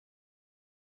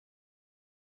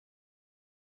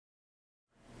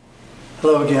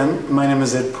Hello again, my name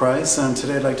is Ed Price, and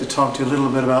today I'd like to talk to you a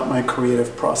little bit about my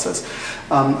creative process.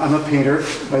 I'm a painter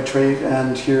by trade,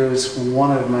 and here's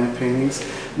one of my paintings.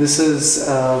 This is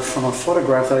from a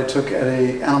photograph that I took at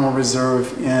an animal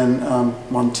reserve in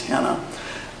Montana.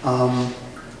 I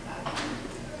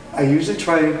usually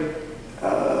try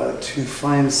to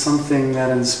find something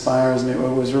that inspires me.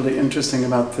 What was really interesting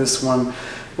about this one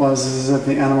was that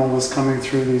the animal was coming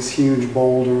through these huge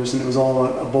boulders, and it was all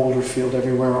a boulder field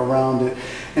everywhere around it.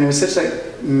 And it was such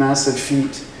like massive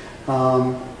feat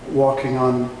walking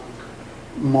on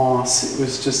moss. It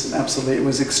was just absolutely, it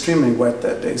was extremely wet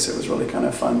that day, so it was really kind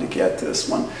of fun to get this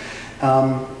one.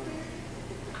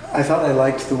 I thought I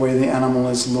liked the way the animal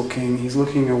is looking. He's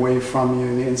looking away from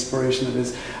you, the inspiration of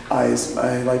his eyes.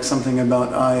 I like something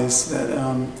about eyes that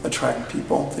attract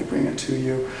people. They bring it to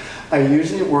you. I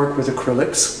usually work with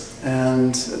acrylics,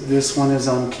 and this one is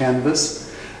on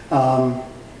canvas. I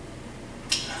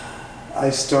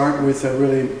start with a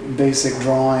really basic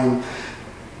drawing,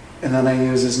 and then I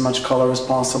use as much color as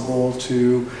possible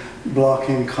to block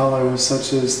in colors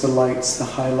such as the lights, the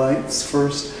highlights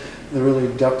first, the really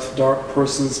depth dark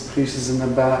pieces in the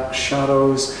back,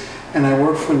 shadows, and I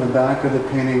work from the back of the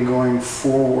painting going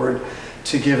forward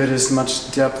to give it as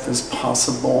much depth as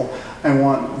possible. I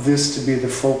want this to be the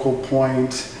focal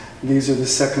point. These are the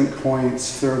second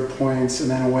points, third points, and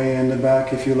then way in the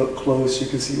back, if you look close, you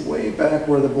can see way back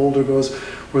where the boulder goes,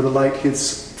 where the light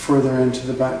hits further into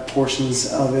the back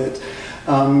portions of it.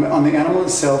 On the animal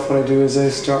itself, what I do is I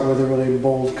start with the really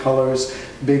bold colors,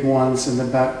 big ones in the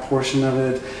back portion of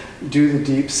it, do the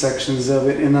deep sections of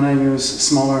it, and then I use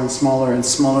smaller and smaller and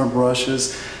smaller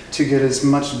brushes to get as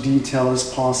much detail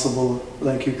as possible.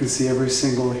 Like you can see every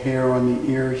single hair on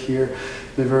the ear here,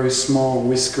 the very small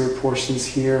whisker portions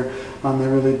here, on the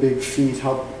really big feet,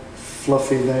 how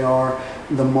fluffy they are,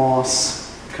 the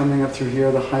moss coming up through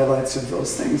here, the highlights of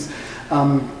those things.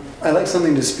 I like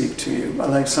something to speak to you. I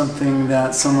like something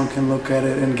that someone can look at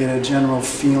it and get a general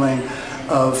feeling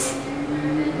of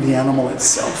the animal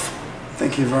itself.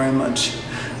 Thank you very much.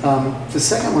 The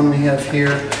second one we have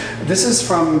here, this is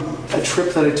from a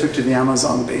trip that I took to the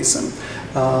Amazon basin.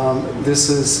 This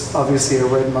is obviously a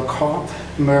red macaw,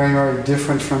 very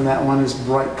different from that one, is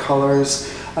bright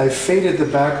colors. I faded the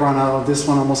background out of this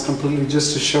one almost completely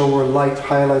just to show where light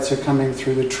highlights are coming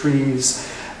through the trees.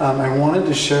 I wanted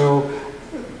to show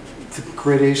the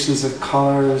gradations of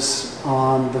colors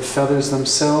on the feathers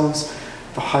themselves,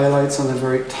 the highlights on the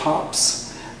very tops,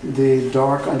 the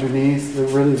dark underneath, the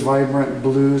really vibrant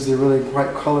blues, the really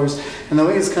bright colors, and the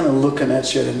way it's kind of looking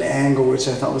at you at an angle, which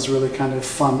I thought was really kind of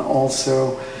fun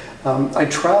also. I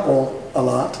travel a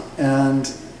lot,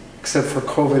 and except for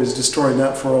COVID, has destroyed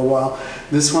that for a while.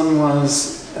 This one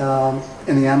was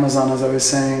in the Amazon, as I was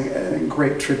saying, a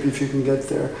great trip if you can get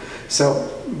there. So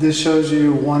this shows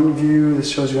you one view,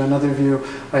 this shows you another view.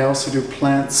 I also do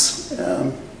plants.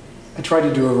 I try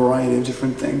to do a variety of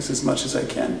different things as much as I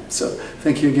can. So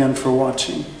thank you again for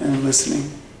watching and listening.